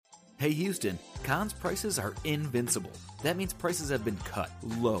Hey Houston, Conn's prices are invincible. That means prices have been cut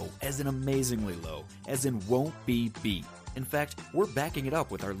low, as in amazingly low, as in won't be beat. In fact, we're backing it up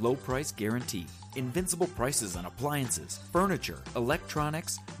with our low price guarantee. Invincible prices on appliances, furniture,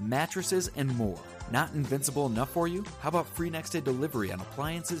 electronics, mattresses, and more. Not invincible enough for you? How about free next day delivery on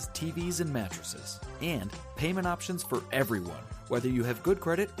appliances, TVs, and mattresses? And payment options for everyone, whether you have good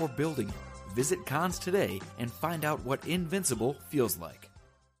credit or building it. Visit Conn's today and find out what invincible feels like.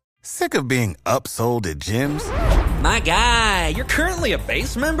 Sick of being upsold at gyms? My guy, you're currently a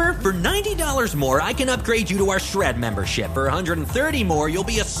base member? For $90 more, I can upgrade you to our Shred membership. For $130 more, you'll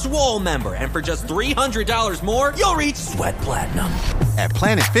be a Swole member. And for just $300 more, you'll reach Sweat Platinum. At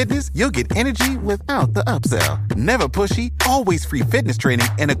Planet Fitness, you'll get energy without the upsell. Never pushy, always free fitness training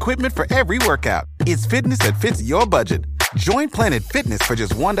and equipment for every workout. It's fitness that fits your budget. Join Planet Fitness for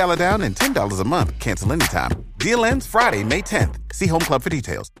just $1 down and $10 a month. Cancel anytime. Deal ends Friday, May 10th. See Home Club for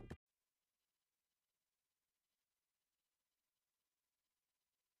details.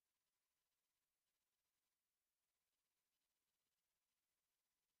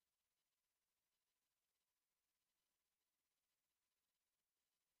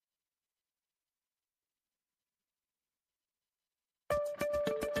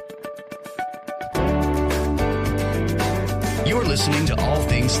 You're listening to All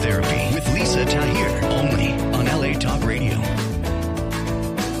Things Therapy with Lisa Tahir, only on LA Talk Radio.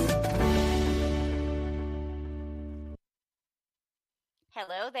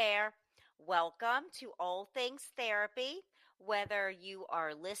 Hello there. Welcome to All Things Therapy. Whether you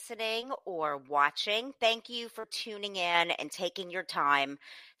are listening or watching, thank you for tuning in and taking your time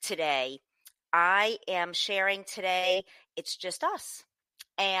today. I am sharing today, it's just us.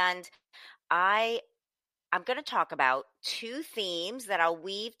 And I'm going to talk about two themes that I'll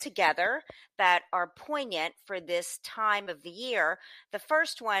weave together that are poignant for this time of the year. The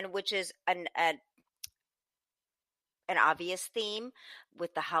first one, which is an obvious theme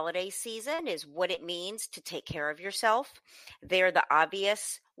with the holiday season, is what it means to take care of yourself. They're the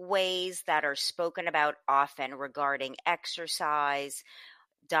obvious ways that are spoken about often regarding exercise,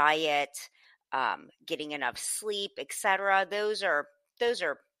 diet, getting enough sleep, etc. Those are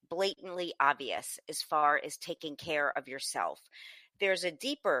blatantly obvious as far as taking care of yourself. There's a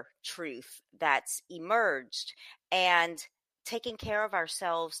deeper truth that's emerged, and taking care of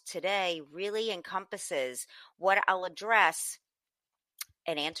ourselves today really encompasses what I'll address.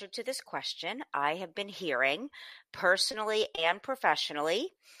 An answer to this question I have been hearing personally and professionally,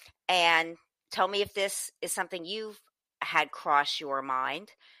 and tell me if this is something you've had cross your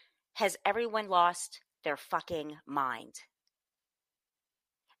mind. Has everyone lost their fucking mind?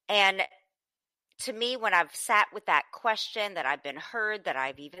 And to me, when I've sat with that question, that I've been heard, that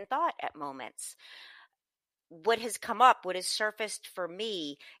I've even thought at moments, what has come up, what has surfaced for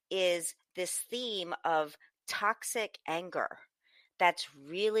me is this theme of toxic anger that's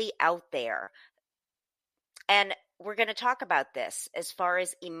really out there. And we're going to talk about this as far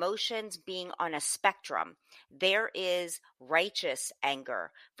as emotions being on a spectrum. There is righteous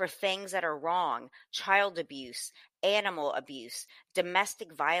anger for things that are wrong, child abuse, animal abuse,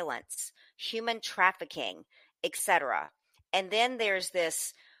 domestic violence, human trafficking, etc. And then there's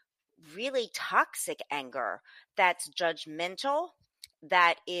this really toxic anger that's judgmental,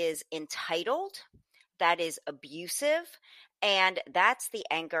 that is entitled, that is abusive, and that's the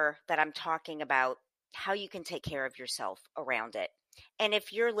anger that I'm talking about, how you can take care of yourself around it. And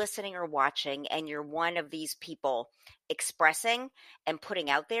if you're listening or watching and you're one of these people expressing and putting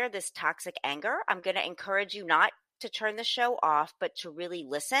out there this toxic anger, I'm going to encourage you not to turn the show off, but to really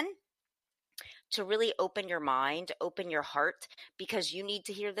listen, to really open your mind, open your heart, because you need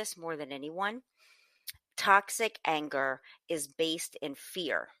to hear this more than anyone. Toxic anger is based in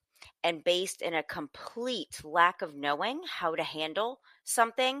fear and based in a complete lack of knowing how to handle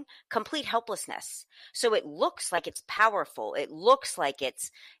something, complete helplessness. So it looks like it's powerful. It looks like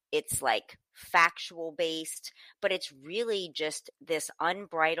it's like factual based, but it's really just this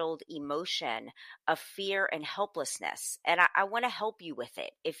unbridled emotion of fear and helplessness. And I want to help you with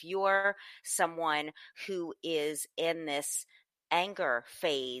it. If you're someone who is in this anger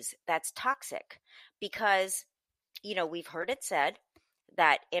phase that's toxic, because, we've heard it said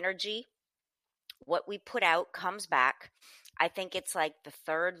that energy, what we put out comes back. I think it's like the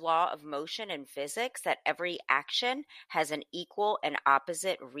third law of motion in physics, that every action has an equal and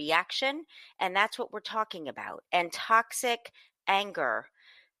opposite reaction. And that's what we're talking about. And toxic anger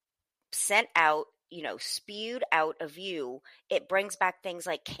sent out, spewed out of you, it brings back things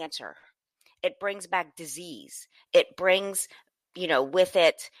like cancer. It brings back disease. It brings, with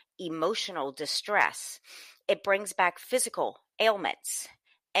it emotional distress. It brings back physical ailments.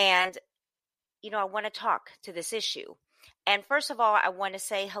 And, I want to talk to this issue. And first of all, I want to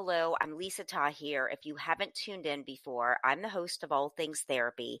say hello. I'm Lisa Tahir. If you haven't tuned in before, I'm the host of All Things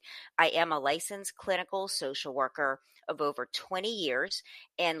Therapy. I am a licensed clinical social worker of over 20 years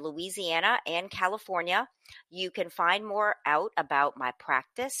in Louisiana and California. You can find more out about my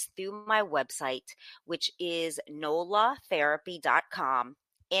practice through my website, which is nolatherapy.com,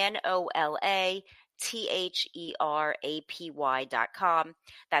 NOLATHERAPY.com.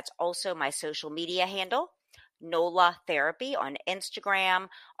 That's also my social media handle, NOLA Therapy, on Instagram,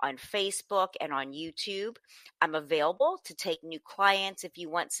 on Facebook, and on YouTube. I'm available to take new clients if you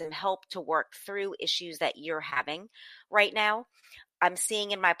want some help to work through issues that you're having right now. I'm seeing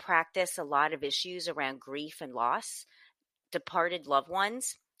in my practice a lot of issues around grief and loss, departed loved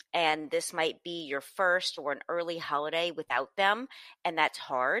ones, and this might be your first or an early holiday without them, and that's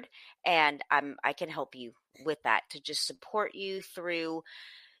hard. And I can help you with that, to just support you through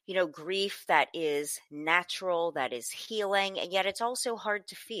grief that is natural, that is healing, and yet it's also hard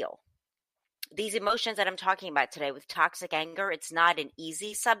to feel. These emotions that I'm talking about today with toxic anger, it's not an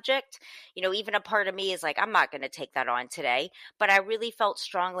easy subject. Even a part of me is like, I'm not going to take that on today. But I really felt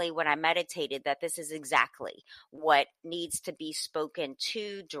strongly when I meditated that this is exactly what needs to be spoken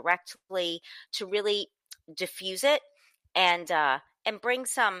to directly, to really diffuse it and bring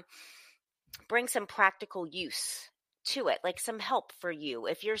some practical use to it, like some help for you.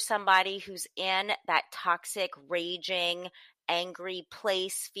 If you're somebody who's in that toxic, raging, angry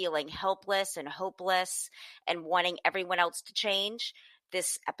place, feeling helpless and hopeless and wanting everyone else to change,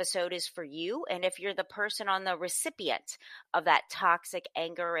 this episode is for you. And if you're the person on the recipient of that toxic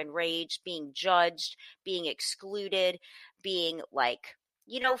anger and rage, being judged, being excluded, being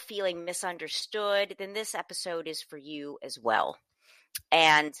feeling misunderstood, then this episode is for you as well.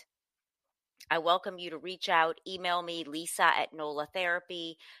 And I welcome you to reach out, email me, Lisa@NOLA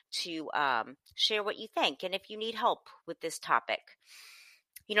Therapy, to share what you think and if you need help with this topic.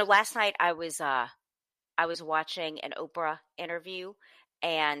 Last night I was watching an Oprah interview,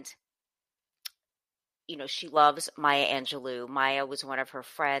 and she loves Maya Angelou. Maya was one of her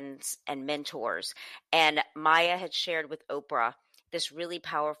friends and mentors, and Maya had shared with Oprah this really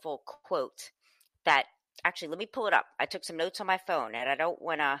powerful quote that, actually, let me pull it up. I took some notes on my phone, and I don't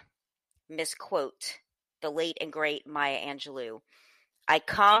want to misquote the late and great Maya Angelou. I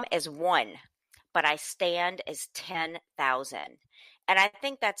come as one, but I stand as 10,000. And I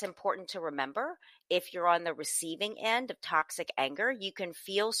think that's important to remember. If you're on the receiving end of toxic anger, you can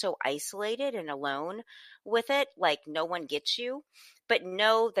feel so isolated and alone with it, like no one gets you. But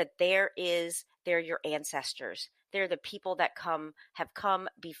know that they're your ancestors. They're the people that have come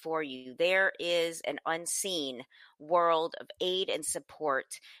before you. There is an unseen world of aid and support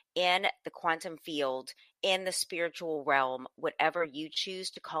in the quantum field, in the spiritual realm, whatever you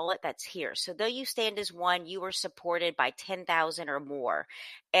choose to call it, that's here. So though you stand as one, you are supported by 10,000 or more.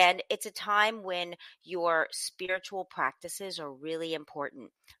 And it's a time when your spiritual practices are really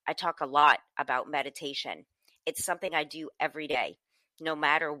important. I talk a lot about meditation. It's something I do every day, no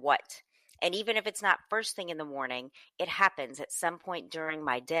matter what. And even if it's not first thing in the morning, it happens at some point during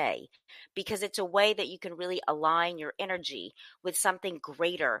my day, because it's a way that you can really align your energy with something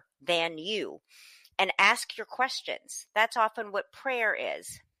greater than you and ask your questions. That's often what prayer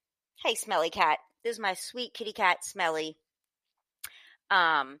is. Hey, Smelly Cat. This is my sweet kitty cat, Smelly.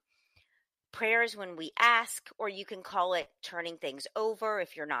 Prayer is when we ask, or you can call it turning things over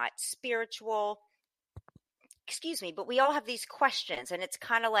if you're not spiritual. Excuse me, but we all have these questions, and it's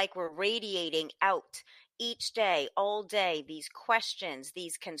kind of like we're radiating out each day, all day, these questions,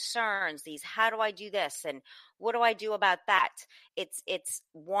 these concerns, these how do I do this and what do I do about that? It's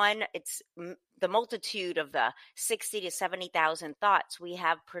the multitude of the 60 to 70,000 thoughts we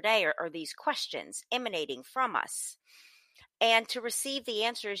have per day are these questions emanating from us. And to receive the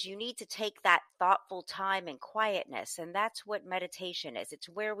answers, you need to take that thoughtful time and quietness, and that's what meditation is. It's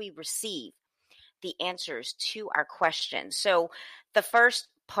where we receive the answers to our questions. So the first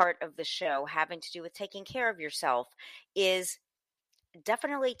part of the show, having to do with taking care of yourself, is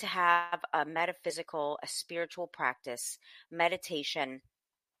definitely to have a metaphysical, a spiritual practice. Meditation,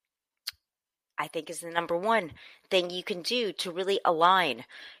 I think, is the number one thing you can do to really align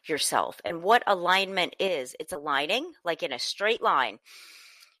yourself. And what alignment is, it's aligning like in a straight line,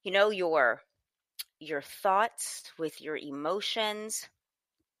 your thoughts with your emotions,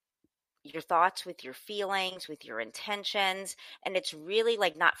 your thoughts with your feelings, with your intentions, and it's really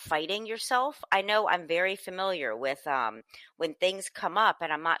like not fighting yourself. I know I'm very familiar with when things come up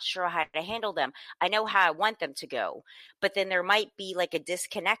and I'm not sure how to handle them. I know how I want them to go, but then there might be like a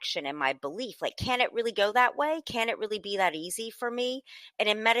disconnection in my belief. Like, can it really go that way? Can it really be that easy for me? And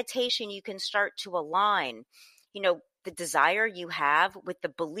in meditation, you can start to align, the desire you have with the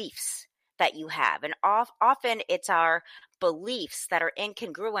beliefs that you have. And often it's our beliefs that are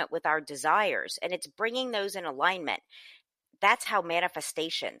incongruent with our desires, and it's bringing those in alignment. That's how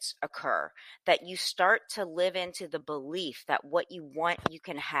manifestations occur, that you start to live into the belief that what you want, you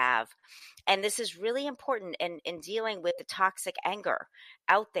can have. And this is really important in dealing with the toxic anger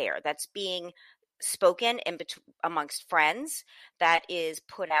out there that's being spoken amongst friends, that is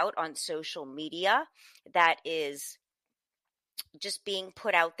put out on social media, that is just being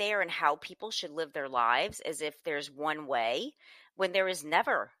put out there, and how people should live their lives as if there's one way when there has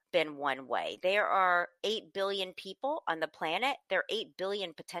never been one way. There are 8 billion people on the planet. There are 8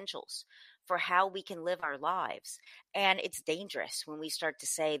 billion potentials for how we can live our lives. And it's dangerous when we start to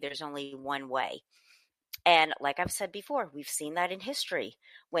say there's only one way. And like I've said before, we've seen that in history.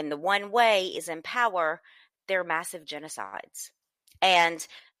 When the one way is in power, there are massive genocides. And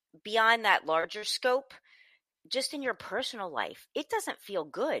beyond that larger scope, just in your personal life, it doesn't feel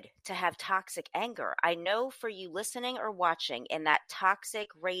good to have toxic anger. I know for you listening or watching, in that toxic,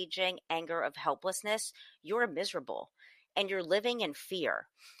 raging anger of helplessness, you're miserable and you're living in fear.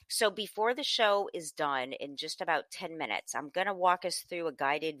 So before the show is done in just about 10 minutes, I'm going to walk us through a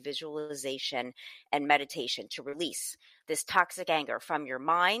guided visualization and meditation to release this toxic anger from your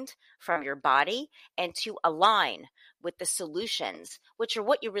mind, from your body, and to align with the solutions, which are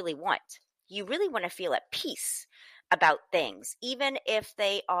what you really want. You really want to feel at peace about things, even if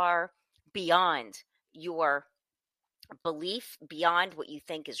they are beyond your belief, beyond what you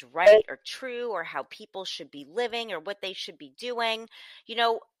think is right or true, or how people should be living or what they should be doing.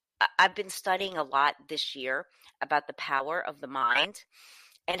 I've been studying a lot this year about the power of the mind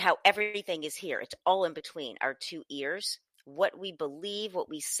and how everything is here. It's all in between our two ears. What we believe, what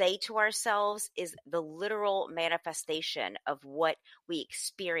we say to ourselves is the literal manifestation of what we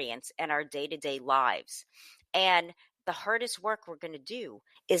experience in our day-to-day lives. And the hardest work we're going to do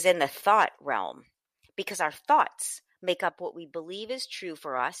is in the thought realm, because our thoughts make up what we believe is true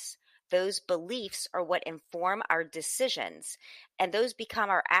for us. Those beliefs are what inform our decisions, and those become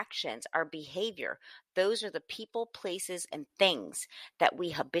our actions, our behavior. Those are the people, places, and things that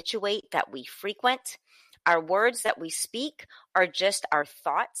we habituate, that we frequent. Our words that we speak are just our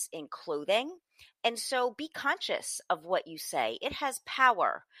thoughts in clothing. And so be conscious of what you say. It has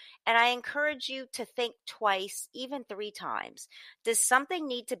power. And I encourage you to think twice, even 3 times. Does something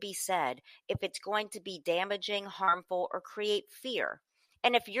need to be said if it's going to be damaging, harmful, or create fear?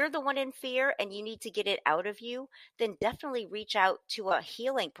 And if you're the one in fear and you need to get it out of you, then definitely reach out to a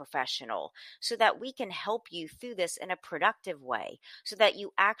healing professional so that we can help you through this in a productive way, so that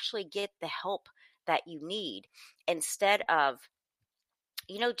you actually get the help that you need, instead of,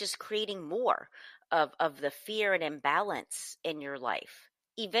 just creating more of the fear and imbalance in your life.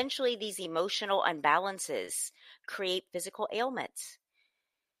 Eventually, these emotional imbalances create physical ailments.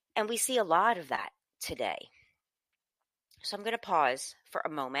 And we see a lot of that today. So I'm going to pause for a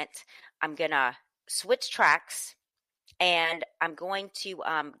moment. I'm going to switch tracks, and I'm going to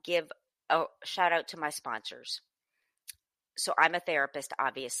give a shout out to my sponsors. So I'm a therapist,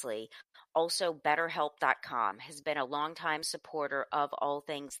 obviously. Also, BetterHelp.com has been a longtime supporter of All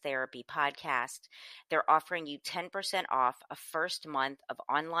Things Therapy podcast. They're offering you 10% off a first month of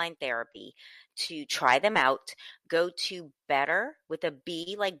online therapy. To try them out, go to better, with a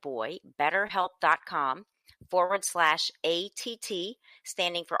B like boy, BetterHelp.com/ATT,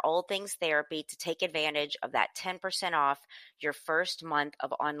 standing for All Things Therapy, to take advantage of that 10% off your first month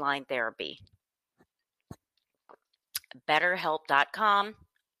of online therapy.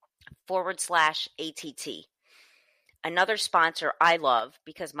 BetterHelp.com/ATT. Another sponsor I love,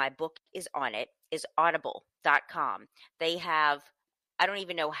 because my book is on it, is Audible.com. They have, I don't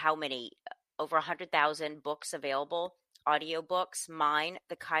even know how many, over 100,000 books available, audiobooks. Mine,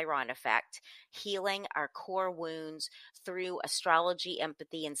 The Chiron Effect, Healing Our Core Wounds Through Astrology,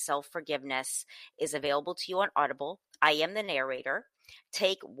 Empathy, and Self-Forgiveness, is available to you on Audible. I am the narrator.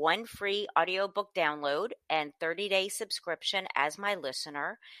 Take 1 free audiobook download and 30-day subscription as my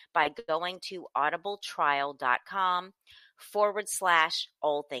listener by going to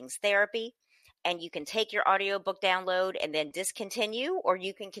audibletrial.com/allthingstherapy. And you can take your audiobook download and then discontinue, or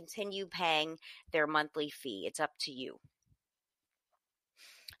you can continue paying their monthly fee. It's up to you.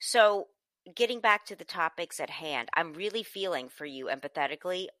 So getting back to the topics at hand, I'm really feeling for you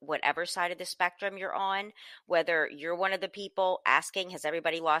empathetically, whatever side of the spectrum you're on, whether you're one of the people asking, has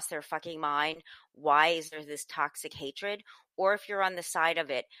everybody lost their fucking mind? Why is there this toxic hatred? Or if you're on the side of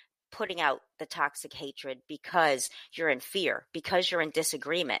it, putting out the toxic hatred because you're in fear, because you're in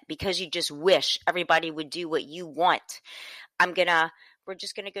disagreement, because you just wish everybody would do what you want. We're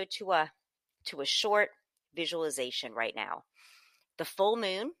just going to go to a short visualization right now. The full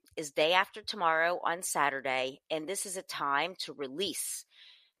moon is day after tomorrow on Saturday, and this is a time to release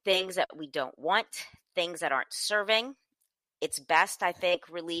things that we don't want, things that aren't serving. It's best, I think,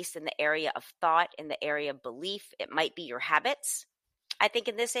 released in the area of thought, in the area of belief. It might be your habits. I think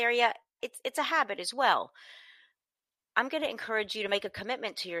in this area, it's a habit as well. I'm going to encourage you to make a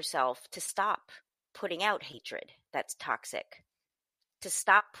commitment to yourself to stop putting out hatred that's toxic, to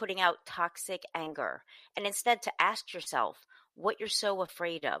stop putting out toxic anger, and instead to ask yourself what you're so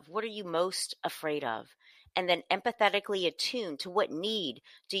afraid of. What are you most afraid of? And then empathetically attune to what need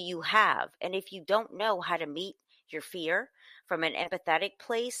do you have. And if you don't know how to meet your fear from an empathetic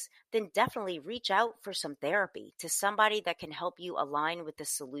place, then definitely reach out for some therapy to somebody that can help you align with the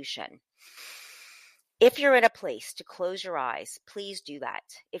solution. If you're in a place to close your eyes, please do that.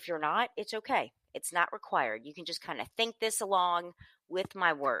 If you're not, it's okay. It's not required. You can just kind of think this along with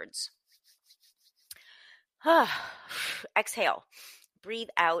my words. Exhale. Breathe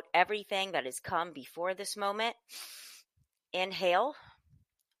out everything that has come before this moment. Inhale.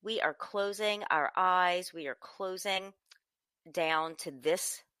 We are closing our eyes. We are closing down to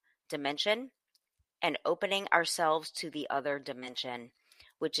this dimension and opening ourselves to the other dimension,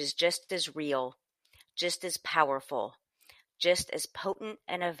 which is just as real, just as powerful, just as potent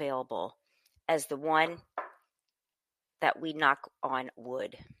and available as the one that we knock on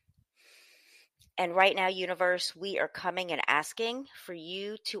wood. And right now, universe, we are coming and asking for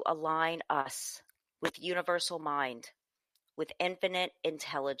you to align us with universal mind, with infinite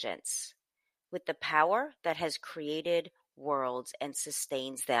intelligence, with the power that has created worlds and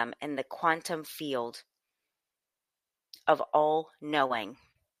sustains them in the quantum field of all knowing.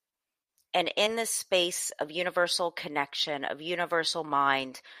 And in this space of universal connection, of universal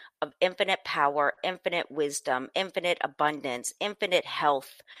mind, of infinite power, infinite wisdom, infinite abundance, infinite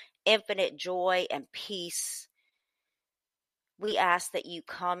health, infinite joy and peace, we ask that you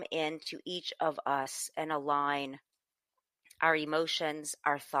come into each of us and align our emotions,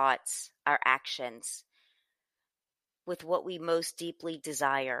 our thoughts, our actions with what we most deeply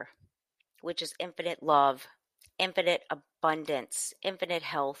desire, which is infinite love, infinite abundance, infinite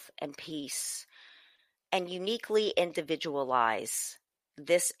health and peace, and uniquely individualize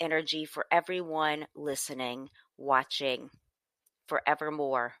this energy for everyone listening, watching,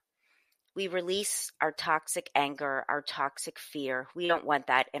 forevermore. We release our toxic anger, our toxic fear. We don't want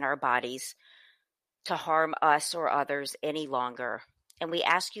that in our bodies to harm us or others any longer. And we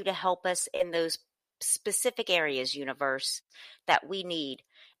ask you to help us in those specific areas, universe, that we need.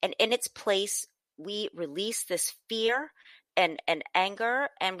 And in its place, we release this fear and anger,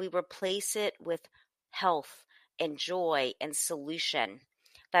 and we replace it with health and joy and solution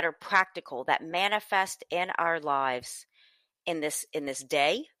that are practical, that manifest in our lives in this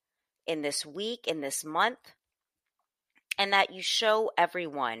day, in this week, in this month, and that you show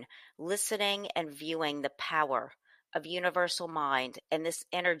everyone listening and viewing the power of universal mind and this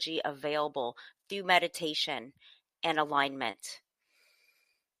energy available through meditation and alignment.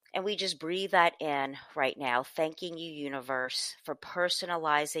 And we just breathe that in right now, thanking you, universe, for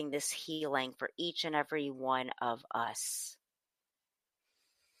personalizing this healing for each and every one of us.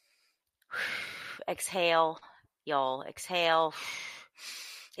 Exhale, y'all, exhale.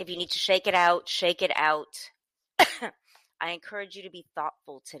 If you need to shake it out, shake it out. I encourage you to be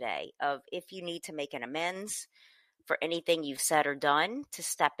thoughtful today of if you need to make an amends for anything you've said or done, to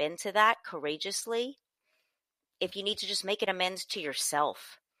step into that courageously. If you need to just make an amends to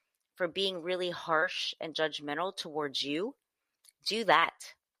yourself for being really harsh and judgmental towards you, do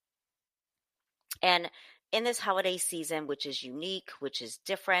that. And in this holiday season, which is unique, which is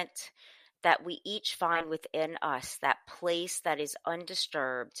different, that we each find within us that place that is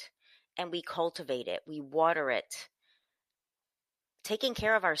undisturbed, and we cultivate it, we water it. Taking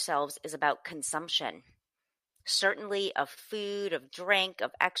care of ourselves is about consumption, certainly of food, of drink,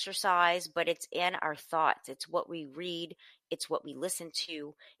 of exercise, but it's in our thoughts. It's what we read, it's what we listen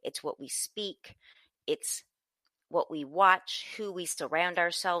to, it's what we speak, it's what we watch, who we surround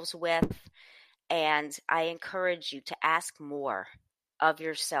ourselves with. And I encourage you to ask more of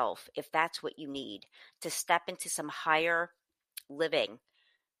yourself if that's what you need, to step into some higher living.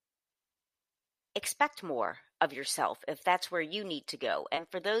 Expect more of yourself if that's where you need to go. And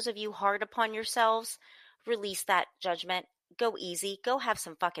for those of you hard upon yourselves, release that judgment. Go easy. Go have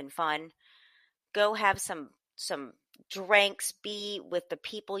some fucking fun. Go have some drinks, be with the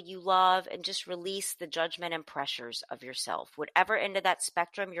people you love, and just release the judgment and pressures of yourself. Whatever end of that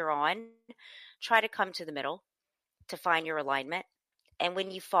spectrum you're on, try to come to the middle to find your alignment. And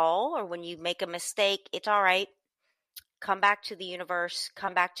when you fall or when you make a mistake, it's all right. Come back to the universe,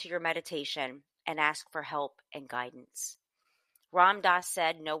 come back to your meditation, and ask for help and guidance. Ram Dass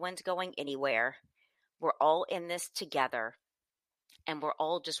said, no one's going anywhere. We're all in this together, and we're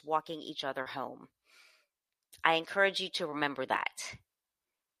all just walking each other home. I encourage you to remember that.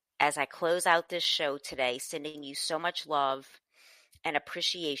 As I close out this show today, sending you so much love and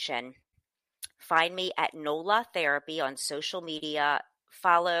appreciation. Find me at NOLA Therapy on social media.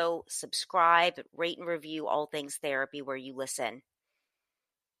 Follow, subscribe, rate and review All Things Therapy where you listen.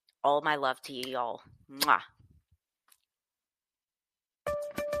 All my love to you all. Mwah.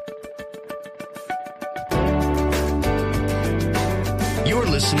 You're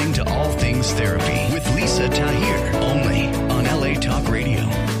listening to All Things Therapy with Lisa Tahir, only on LA Talk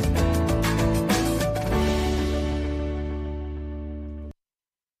Radio.